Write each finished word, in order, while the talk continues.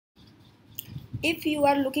If you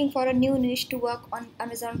are looking for a new niche to work on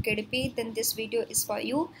Amazon KDP, then this video is for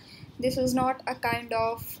you. This is not a kind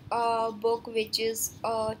of book which is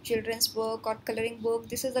a children's book or coloring book.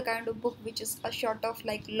 This is a kind of book which is a sort of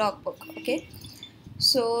like log book. Okay,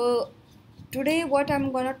 so today what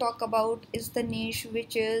I'm gonna talk about is the niche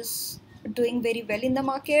which is doing very well in the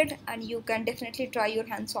market, and you can definitely try your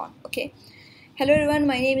hands on. Okay, hello everyone,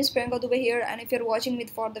 my name is Priyanka here, and if you're watching me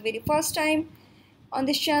for the very first time, on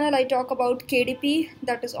this channel I talk about KDP,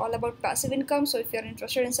 that is all about passive income. So if you're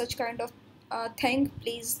interested in such kind of thing,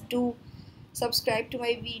 please do subscribe to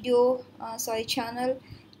my channel,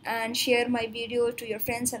 and share my video to your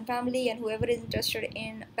friends and family and whoever is interested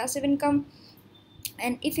in passive income.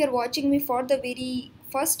 And if you're watching me for the very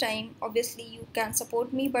first time, obviously you can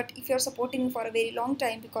support me, but if you're supporting me for a very long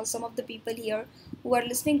time, because some of the people here who are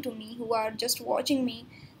listening to me, who are just watching me,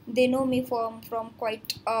 they know me from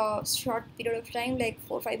quite a short period of time, like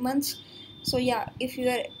 4 or 5 months. So yeah, if you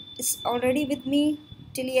are already with me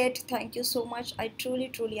till yet, thank you so much, I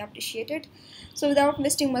truly appreciate it. So without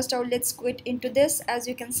wasting much time, let's get into this. As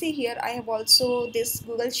you can see here, I have also this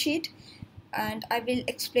Google sheet, and I will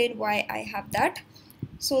explain why I have that.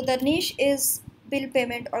 So the niche is bill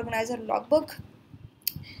payment organizer logbook.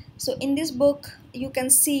 So in this book you can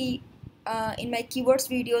see in my keywords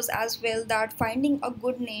videos as well that finding a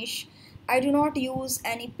good niche, I do not use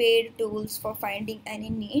any paid tools for finding any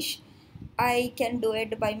niche. I can do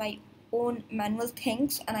it by my own manual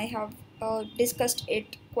things, and I have discussed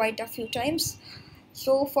it quite a few times.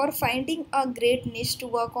 So for finding a great niche to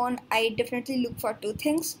work on, I definitely look for two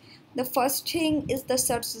things. The first thing is the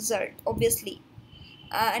search result, obviously,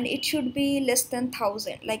 and it should be less than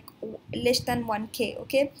 1,000, like less than 1K.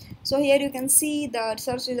 Okay, so here you can see the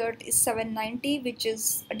search result is 790, which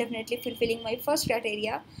is definitely fulfilling my first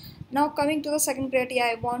criteria. Now coming to the second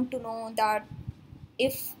criteria, I want to know that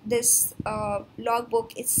if this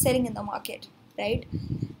logbook is selling in the market, right?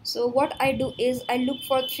 So what I do is I look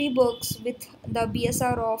for 3 books with the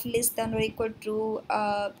BSR of less than or equal to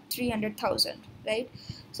 300,000, right?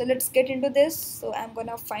 So let's get into this. So I'm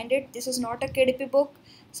gonna find it. This is not a KDP book.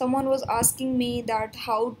 Someone was asking me that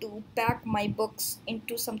how to pack my books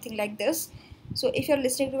into something like this. So if you're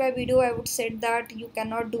listening to my video, I would say that you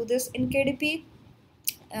cannot do this in KDP.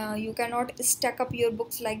 You cannot stack up your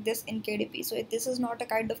books like this in KDP. So this is not a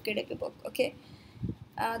kind of KDP book. Okay,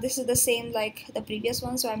 this is the same like the previous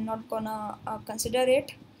one, so I'm not gonna consider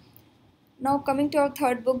it. Now coming to our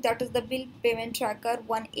third book, that is the bill payment tracker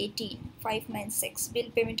 118,596 bill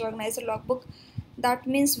payment organizer logbook. That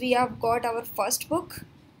means we have got our first book,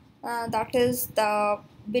 that is the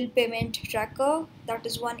bill payment tracker, that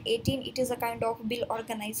is 118. It is a kind of bill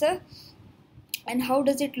organizer. And how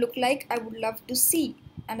does it look like? I would love to see,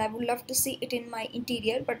 and I would love to see it in my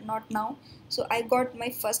interior, but not now. So I got my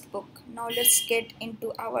first book. Now let's get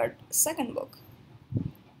into our second book.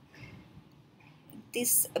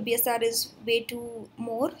 This BSR is way too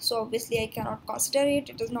more, so obviously I cannot consider it.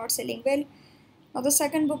 It is not selling well. Now the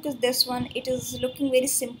second book is this one. It is looking very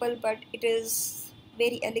simple, but it is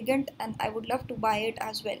very elegant, and I would love to buy it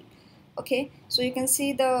as well. Okay, so you can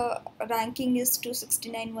see the ranking is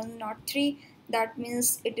 269, 103. That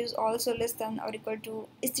means it is also less than or equal to,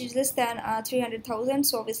 it is less than 300,000.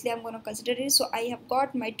 So obviously I'm going to consider it. So I have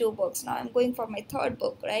got my 2 books. Now I'm going for my third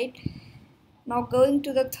book, right? Now going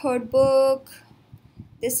to the third book,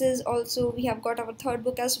 this is also, we have got our third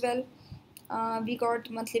book as well. We got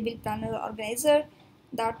monthly bill planner organizer.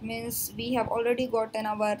 That means we have already gotten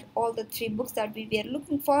our all the 3 books that we were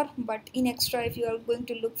looking for. But in extra, if you are going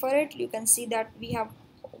to look for it, you can see that we have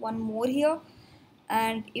one more here.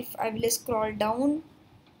 And if I will scroll down,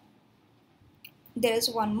 there is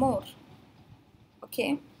one more.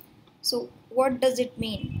 Okay, so what does it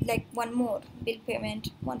mean, like one more bill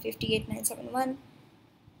payment 158,971,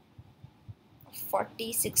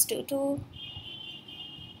 4622,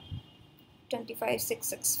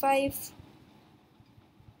 25,665?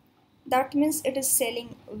 That means it is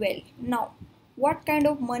selling well. Now what kind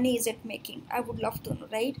of money is it making? I would love to know,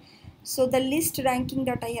 right? So the list ranking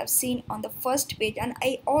that I have seen on the first page, and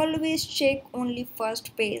I always check only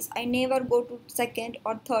first page, I never go to second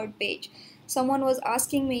or third page. Someone was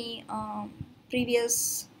asking me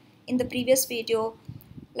previous in the previous video,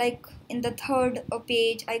 like in the third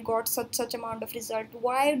page I got such amount of result.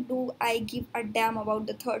 Why do I give a damn about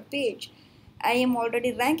the third page? I am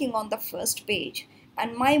already ranking on the first page,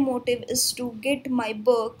 and my motive is to get my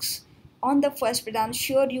books on the first page. I'm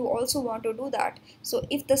sure you also want to do that. So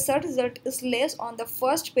if the search result is less on the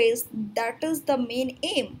first page, that is the main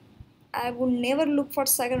aim. I will never look for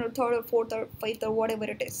second or third or fourth or fifth or whatever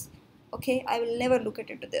it is. Okay, I will never look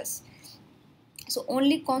at into this. So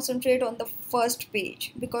only concentrate on the first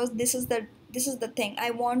page, because this is the thing.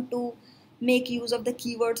 I want to make use of the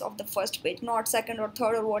keywords of the first page, not second or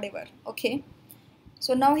third or whatever. Okay,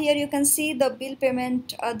 so now here you can see the bill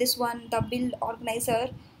payment, this one, the bill organizer,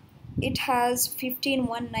 it has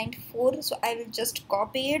 15194. So I will just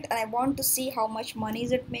copy it, and I want to see how much money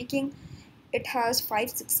is it making. It has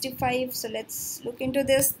 565. So let's look into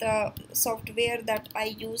this. The software that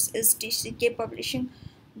I use is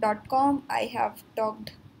tckpublishing.com. I have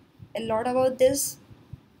talked a lot about this.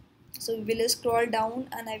 So we will scroll down,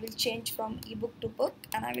 and I will change from ebook to book,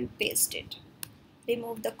 and I will paste it,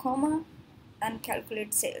 remove the comma, and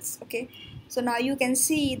calculate sales. Okay, so now you can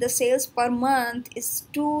see the sales per month is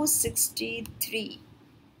 263,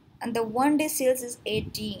 and the one day sales is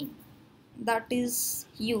 18. That is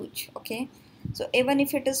huge. Okay, so even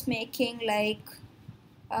if it is making like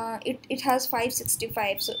it has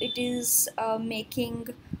 565, so it is making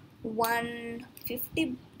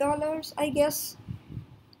 $150, I guess,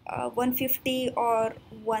 150 or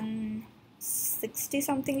 160,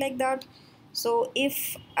 something like that. So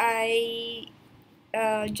if I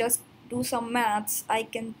just do some maths, I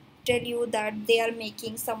can tell you that they are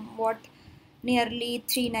making somewhat nearly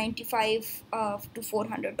 395 to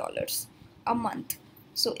 $400 a month.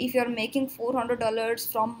 So if you're making $400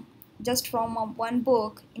 from just from one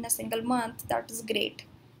book in a single month, that is great,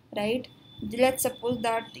 right? Let's suppose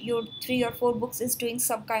that your 3 or 4 books is doing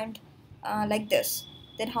some kind like this,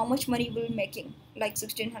 then how much money will be making? Like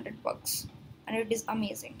 $1,600, and it is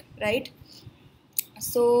amazing, right?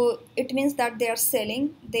 So it means that they are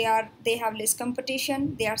selling, they have less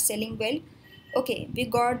competition, they are selling well. Okay, we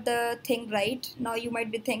got the thing right. Now you might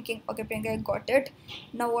be thinking, okay Priyanka, I got it,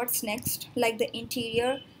 now what's next? Like the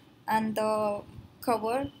interior and the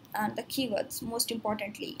cover and the keywords, most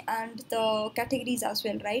importantly, and the categories as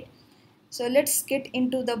well, right? So let's get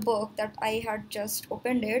into the book that I had just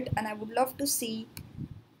opened it, and I would love to see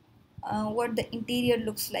what the interior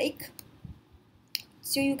looks like.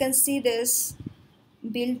 So you can see this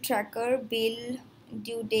bill tracker, bill,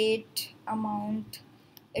 due date, amount.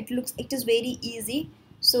 It is very easy.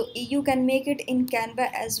 So you can make it in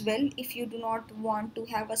Canva as well if you do not want to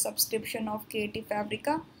have a subscription of Creative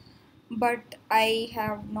Fabrica, but I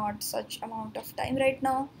have not such amount of time right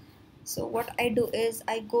now. So what I do is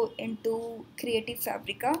I go into Creative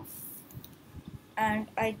Fabrica, and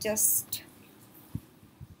I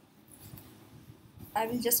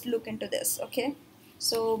will just look into this. Okay,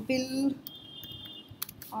 so bill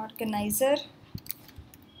organizer,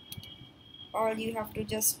 or you have to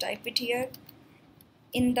just type it here.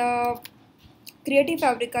 In the Creative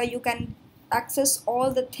Fabrica, you can access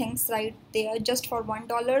all the things right there just for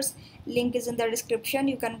 $1. Link is in the description.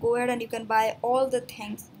 You can go ahead and you can buy all the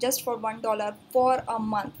things just for $1 for a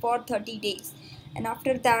month, for 30 days, and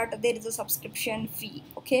after that there is a subscription fee.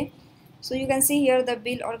 Okay, so you can see here the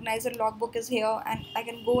bill organizer logbook is here, and I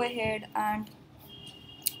can go ahead and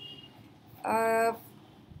uh,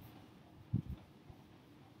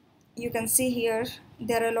 you can see here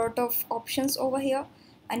there are a lot of options over here,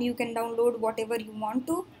 and you can download whatever you want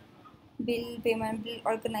to. Bill payment, bill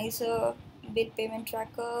organizer, bill payment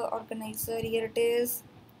tracker, organizer, here it is.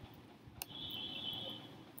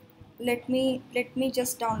 Let me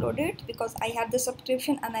just download it, because I have the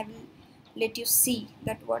subscription, and I will let you see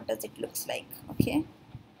that what does it looks like. Okay,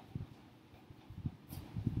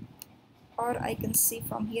 or I can see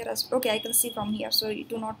from here as okay, I can see from here, so you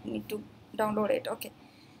do not need to download it. Okay,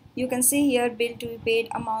 you can see here bill to be paid,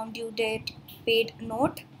 amount, due date, paid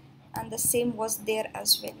note, and the same was there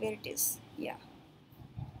as well. Where it is, yeah,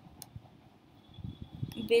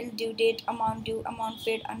 bill, due date, amount due, amount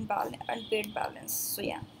paid, unpaid balance. So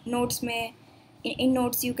yeah, notes may in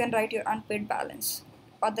notes you can write your unpaid balance,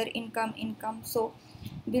 other income. So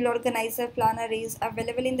bill organizer planner is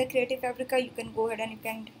available in the Creative Fabrica. You can go ahead and you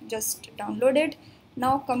can just download it.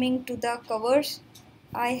 Now coming to the covers,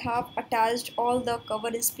 I have attached all the cover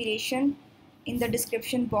inspiration in the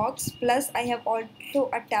description box, plus I have also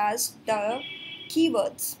attached the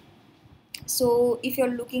keywords. So if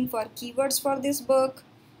you're looking for keywords for this book,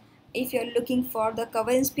 if you're looking for the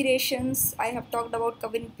cover inspirations, I have talked about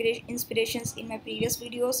cover inspirations in my previous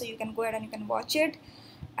video, so you can go ahead and you can watch it.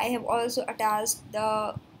 I have also attached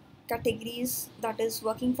the categories that is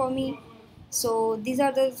working for me. So these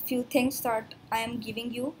are the few things that I am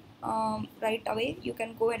giving you right away. You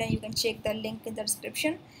can go ahead and you can check the link in the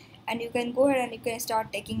description, and you can go ahead and you can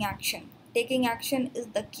start taking action. Taking action is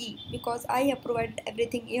the key, because I have provided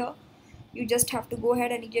everything here. You just have to go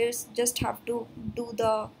ahead and you just have to do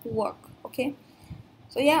the work. Okay,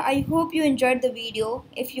 so yeah, I hope you enjoyed the video.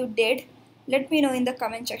 If you did, let me know in the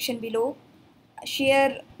comment section below,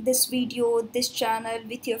 share this video, this channel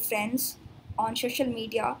with your friends on social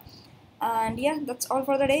media. And yeah, that's all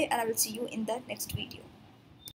for the day, and I will see you in the next video.